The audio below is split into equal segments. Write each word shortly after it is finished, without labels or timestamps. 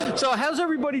So how's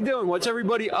everybody doing? What's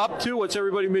everybody up to? What's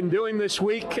everybody been doing this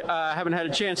week? I haven't had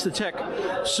a chance to check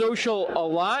social a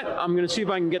lot. I'm going to see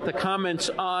if I can get the comments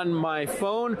on my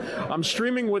phone. I'm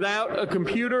streaming without a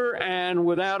computer and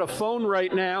without a phone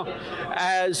right now,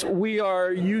 as we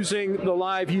are using the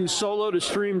LiveView Solo to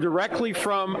stream directly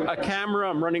from a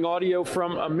camera. I'm running audio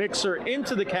from a mixer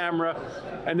into the camera,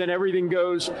 and then everything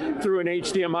goes through an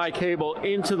HDMI cable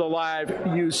into the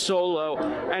LiveView Solo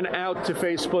and out to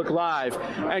Facebook Live.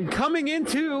 And coming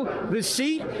into the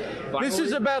seat, this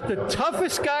is about the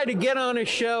toughest guy to get on a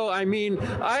show. I mean,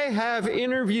 I have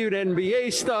interviewed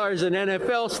NBA stars and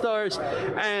NFL stars,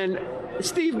 and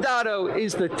Steve Dotto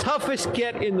is the toughest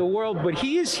get in the world, but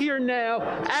he is here now,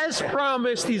 as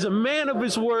promised. He's a man of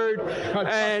his word,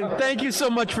 and thank you so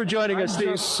much for joining us, Steve.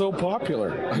 I'm just so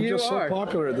popular. I'm just so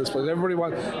popular at this place. Everybody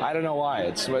wants. I don't know why.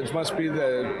 It must be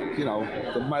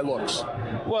my looks.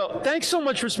 Well, thanks so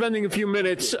much for spending a few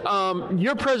minutes.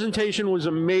 Your presentation was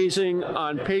amazing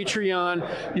on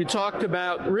Patreon. You talked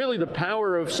about really the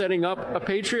power of setting up a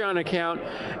Patreon account,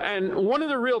 and one of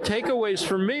the real takeaways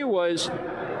for me was,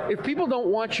 if people don't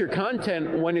watch your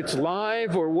content when it's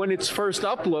live or when it's first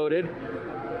uploaded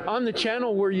on the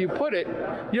channel where you put it,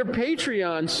 your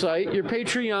Patreon site, your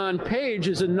Patreon page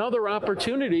is another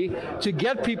opportunity to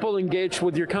get people engaged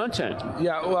with your content.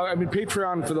 Yeah, well, I mean,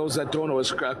 Patreon, for those that don't know,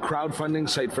 is a crowdfunding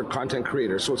site for content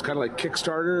creators. So it's kind of like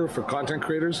Kickstarter for content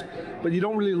creators, but you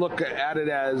don't really look at it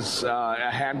as a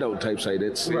handout type site.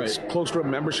 It's close to a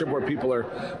membership where people are,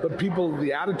 but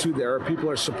the attitude there,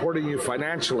 people are supporting you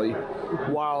financially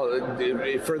while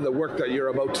for the work that you're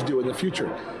about to do in the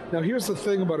future. Now, here's the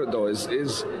thing about it, though, is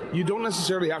you don't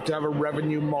necessarily have to have a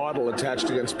revenue model attached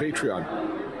against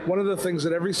Patreon. One of the things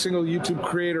that every single YouTube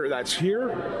creator that's here,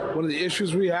 one of the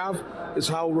issues we have is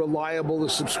how reliable the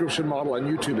subscription model on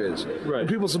YouTube is. Right. When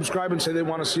people subscribe and say they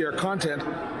want to see our content,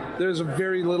 there's a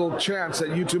very little chance that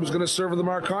YouTube is going to serve them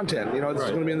our content. You know, it's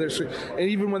going to be in their, and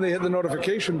even when they hit the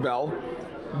notification bell,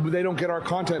 they don't get our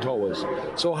content always.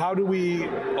 So how do we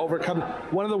overcome?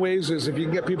 One of the ways is if you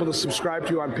can get people to subscribe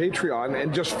to you on Patreon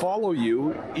and just follow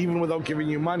you, even without giving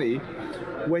you money,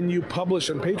 when you publish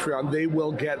on Patreon, they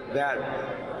will get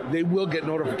that. They will get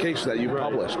notification that you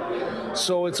published.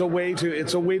 So it's a way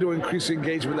to increase the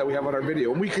engagement that we have on our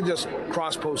video. And we can just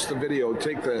cross-post the video,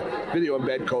 take the video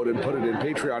embed code and put it in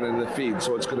Patreon in the feed,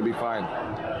 so it's going to be fine.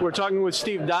 We're talking with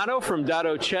Steve Dotto from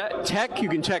Dotto Tech. You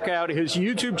can check out his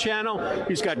YouTube channel.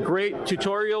 He's got great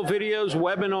tutorial videos,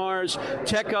 webinars,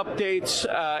 tech updates,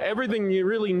 everything you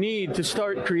really need to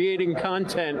start creating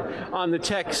content on the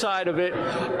tech side of it.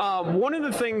 One of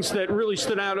the things that really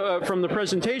stood out from the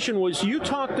presentation was you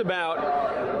talked about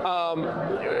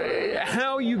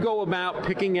how you go about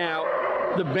picking out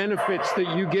the benefits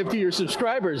that you give to your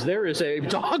subscribers. There is a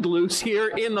dog loose here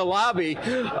in the lobby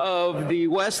of the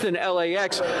Westin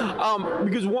LAX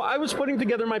because I was putting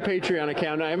together my Patreon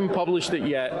account. I haven't published it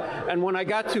yet, and when I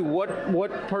got to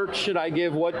what perks should I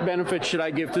give, what benefits should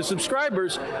I give to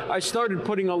subscribers, I started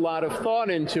putting a lot of thought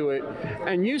into it.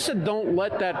 And you said don't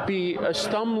let that be a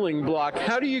stumbling block.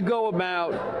 How do you go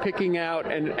about picking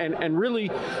out and really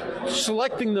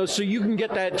selecting those so you can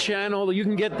get that channel, you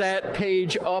can get that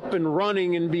page up and running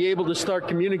and be able to start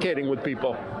communicating with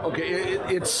people? Okay,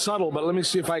 it's subtle, but let me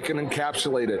see if I can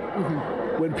encapsulate it.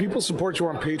 When people support you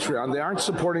on Patreon, they aren't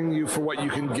supporting you for what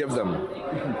you can give them.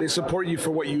 They support you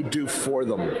for what you do for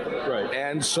them. Right.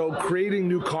 And so creating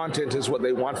new content is what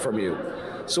they want from you.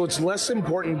 So it's less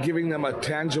important giving them a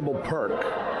tangible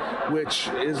perk, which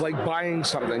is like buying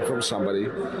something from somebody,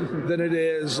 than it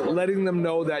is letting them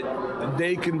know that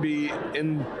they can be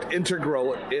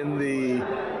integral in the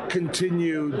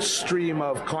continued stream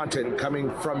of content coming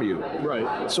from you.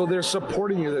 Right. So they're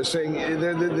supporting you. They're saying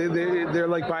they're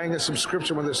like buying a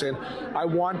subscription when they're saying, I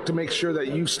want to make sure that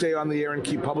you stay on the air and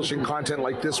keep publishing content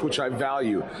like this, which I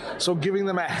value. So giving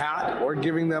them a hat or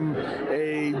giving them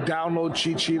a download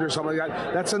cheat sheet or something like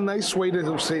that, that's a nice way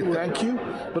to say thank you,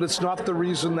 but it's not the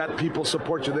reason that people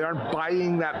support you. They aren't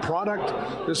buying that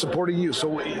product, they're supporting you.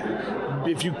 So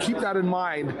if you keep that in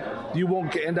mind, you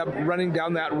won't end up running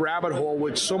down that rabbit hole,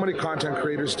 which so many content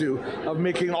creators do, of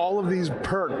making all of these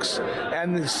perks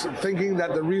and thinking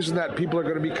that the reason that people are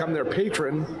going to become their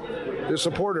patron, their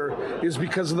supporter, is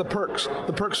because of the perks.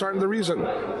 The perks aren't the reason.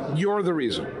 You're the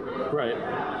reason.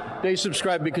 Right. They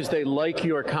subscribe because they like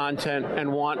your content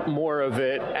and want more of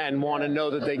it and want to know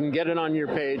that they can get it on your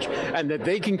page and that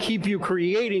they can keep you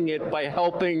creating it by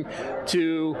helping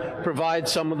to provide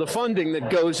some of the funding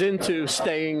that goes into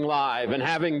staying live and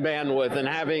having bandwidth and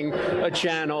having a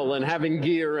channel and having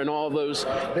gear and all those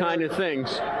kind of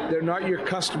things. They're not your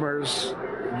customers.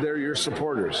 they're your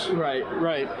supporters. Right,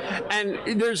 right.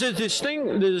 And there's a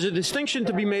distinction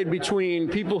to be made between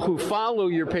people who follow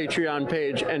your Patreon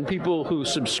page and people who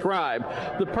subscribe.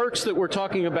 The perks that we're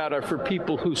talking about are for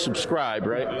people who subscribe,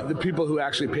 right? The people who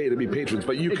actually pay to be patrons,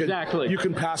 but you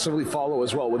can passively follow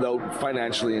as well without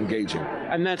financially engaging.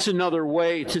 And that's another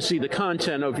way to see the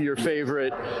content of your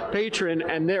favorite patron,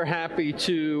 and they're happy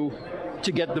to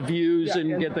get the views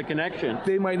and get the connection.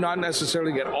 They might not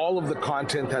necessarily get all of the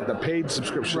content that the paid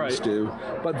subscriptions do,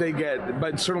 but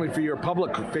but certainly for your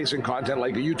public-facing content,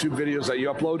 like YouTube videos that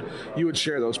you upload, you would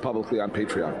share those publicly on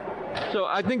Patreon. So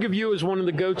I think of you as one of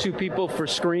the go-to people for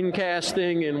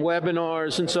screencasting and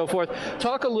webinars and so forth.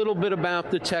 Talk a little bit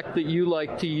about the tech that you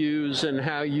like to use and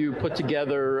how you put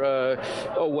together a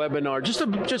webinar.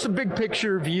 Just a big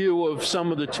picture view of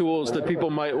some of the tools that people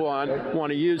might want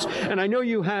to use. And I know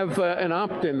you have an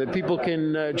opt-in that people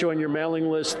can join your mailing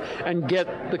list and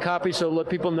get the copy, so let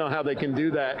people know how they can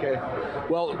do that. Okay.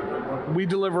 Well, we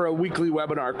deliver a weekly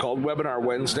webinar called Webinar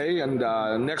Wednesday, and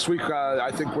next week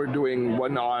I think we're doing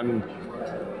one on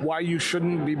why you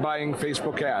shouldn't be buying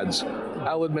Facebook ads.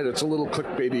 I'll admit it's a little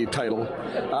clickbaity title,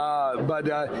 but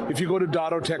if you go to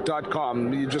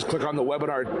dottotech.com, you just click on the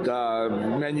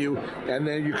webinar menu, and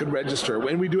then you can register.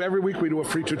 And every week we do a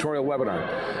free tutorial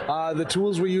webinar. The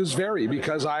tools we use vary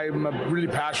because I'm really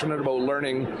passionate about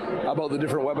learning about the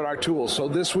different webinar tools. So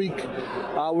this week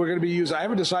we're going to be using, I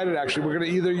haven't decided actually, we're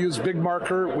going to either use Big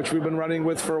Marker, which we've been running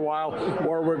with for a while,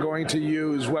 or we're going to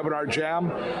use Webinar Jam.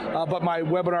 But my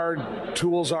webinar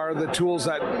tools are the tools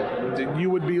that you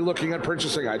would be looking at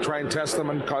purchasing. I try and test them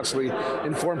and constantly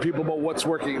inform people about what's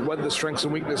working, what the strengths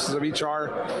and weaknesses of each are.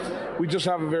 We just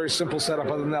have a very simple setup.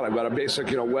 Other than that, I've got a basic,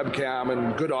 webcam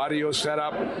and good audio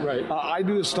setup. Right. I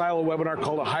do a style of webinar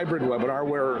called a hybrid webinar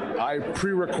where I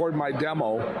pre-record my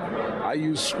demo. I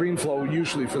use ScreenFlow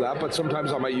usually for that, but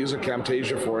sometimes I might use a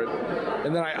Camtasia for it.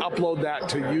 And then I upload that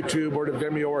to YouTube or to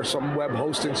Vimeo or some web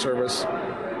hosting service.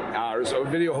 Or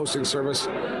video hosting service,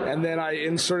 and then I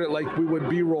insert it like we would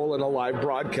B-roll in a live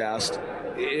broadcast,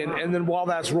 and then while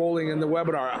that's rolling in the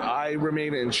webinar, I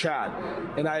remain in chat,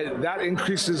 and that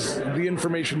increases the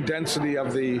information density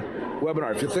of the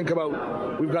webinar. If you think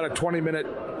about, we've got a 20-minute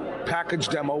package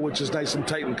demo, which is nice and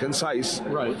tight and concise.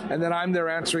 Right. And then I'm there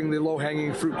answering the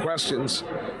low-hanging fruit questions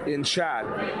in chat.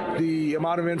 The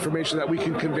amount of information that we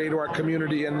can convey to our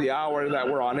community in the hour that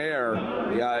we're on air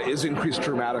is increased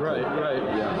dramatically. Right.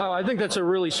 Yeah. Oh, I think that's a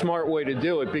really smart way to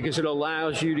do it because it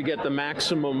allows you to get the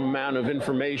maximum amount of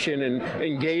information and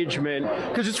engagement,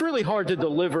 because it's really hard to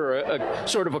deliver a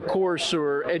sort of a course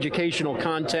or educational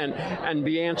content and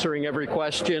be answering every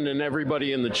question and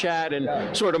everybody in the chat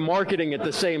and sort of marketing at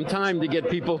the same time to get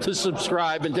people to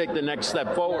subscribe and take the next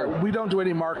step forward. We don't do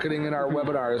any marketing in our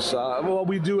webinars. Well,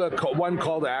 we do one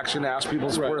call to action to ask people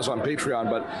to support us on Patreon,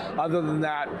 but other than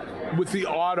that, with the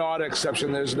odd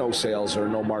exception, there's no sales or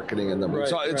no marketing in them.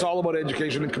 It's all about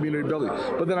education and community building.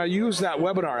 But then I use that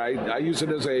webinar, I use it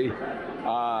as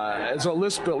a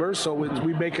list builder, so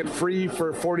we make it free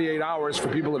for 48 hours for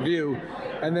people to view,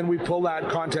 and then we pull that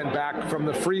content back from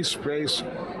the free space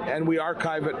and we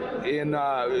archive it in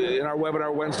our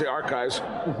Webinar Wednesday archives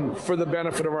for the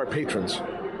benefit of our patrons.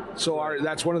 So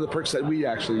that's one of the perks that we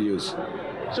actually use.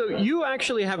 So you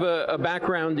actually have a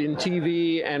background in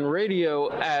TV and radio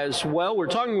as well. We're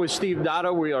talking with Steve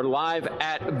Dotto. We are live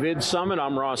at VidSummit.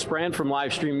 I'm Ross Brand from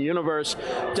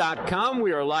LivestreamUniverse.com.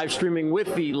 We are live streaming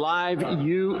with the Live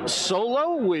U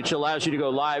Solo, which allows you to go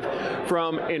live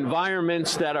from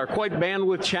environments that are quite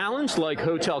bandwidth challenged, like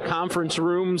hotel conference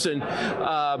rooms and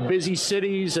busy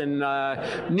cities and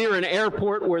near an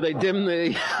airport where they dim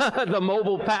the the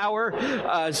mobile power.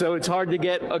 So it's hard to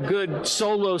get a good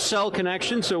solo cell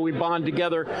connection. So we bond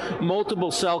together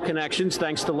multiple cell connections,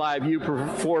 thanks to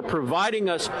LiveU for providing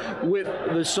us with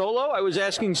the Solo. I was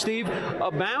asking Steve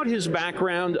about his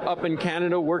background up in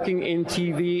Canada working in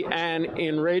TV and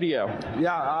in radio.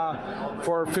 Yeah,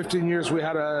 for 15 years we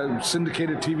had a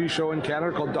syndicated TV show in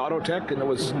Canada called Dotto, and it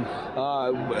was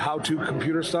how-to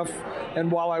computer stuff.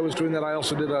 And while I was doing that, I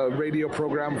also did a radio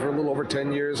program for a little over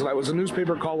 10 years, and I was a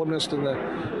newspaper columnist in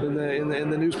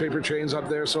the newspaper chains up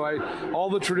there. So all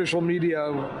the traditional media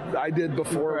I did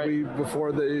before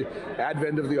the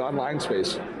advent of the online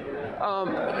space.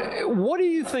 What do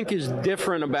you think is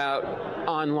different about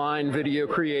online video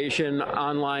creation,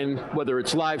 online, whether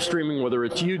it's live streaming, whether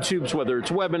it's YouTube's, whether it's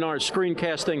webinars,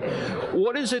 screencasting?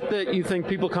 What is it that you think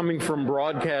people coming from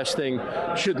broadcasting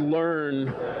should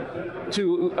learn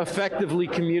to effectively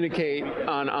communicate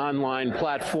on online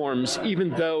platforms, even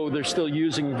though they're still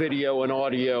using video and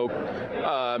audio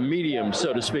mediums,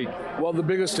 so to speak? Well, the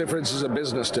biggest difference is a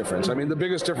business difference. I mean, the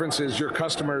biggest difference is your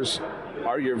customers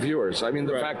are your viewers. I mean,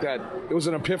 the fact that it was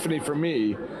an epiphany for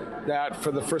me that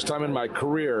for the first time in my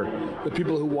career, the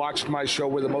people who watched my show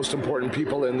were the most important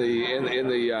people in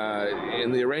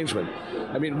the arrangement.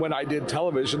 I mean, when I did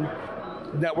television,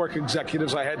 network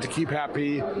executives I had to keep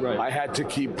happy. Right. I had to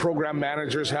keep program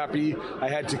managers happy. I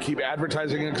had to keep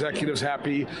advertising executives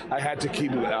happy. I had to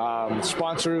keep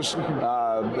sponsors,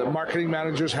 the marketing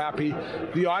managers happy.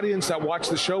 The audience that watched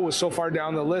the show was so far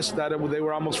down the list that they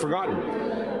were almost forgotten.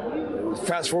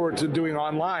 Fast forward to doing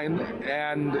online,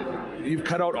 and you've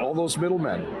cut out all those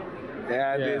middlemen.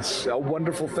 And it's a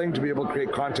wonderful thing to be able to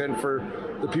create content for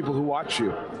the people who watch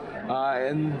you.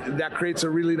 And that creates a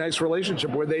really nice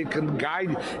relationship where they can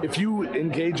guide. If you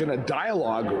engage in a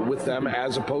dialogue with them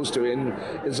as opposed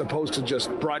to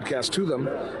just broadcast to them,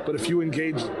 but if you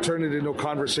turn it into a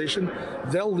conversation,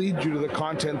 they'll lead you to the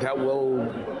content that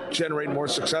will generate more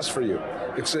success for you.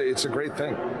 It's a great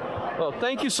thing. Well,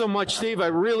 thank you so much, Steve. I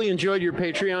really enjoyed your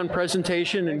Patreon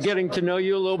presentation and getting to know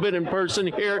you a little bit in person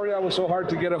here. Sorry that was so hard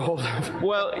to get a hold of.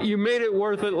 Well, you made it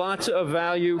worth it. Lots of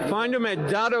value. Find him at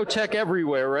Dotto Tech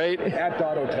everywhere, right? At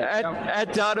Dotto Tech.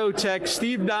 At Dotto Tech.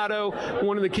 Steve Dotto,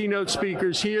 one of the keynote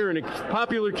speakers here and a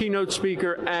popular keynote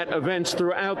speaker at events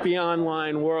throughout the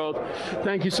online world.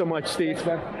 Thank you so much, Steve.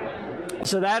 Thanks, man.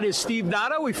 So that is Steve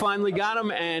Dotto. We finally got him,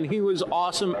 and he was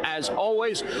awesome as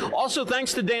always. Also,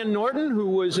 thanks to Dan Norton, who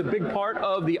was a big part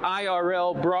of the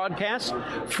IRL broadcast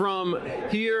from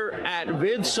here at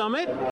VidSummit.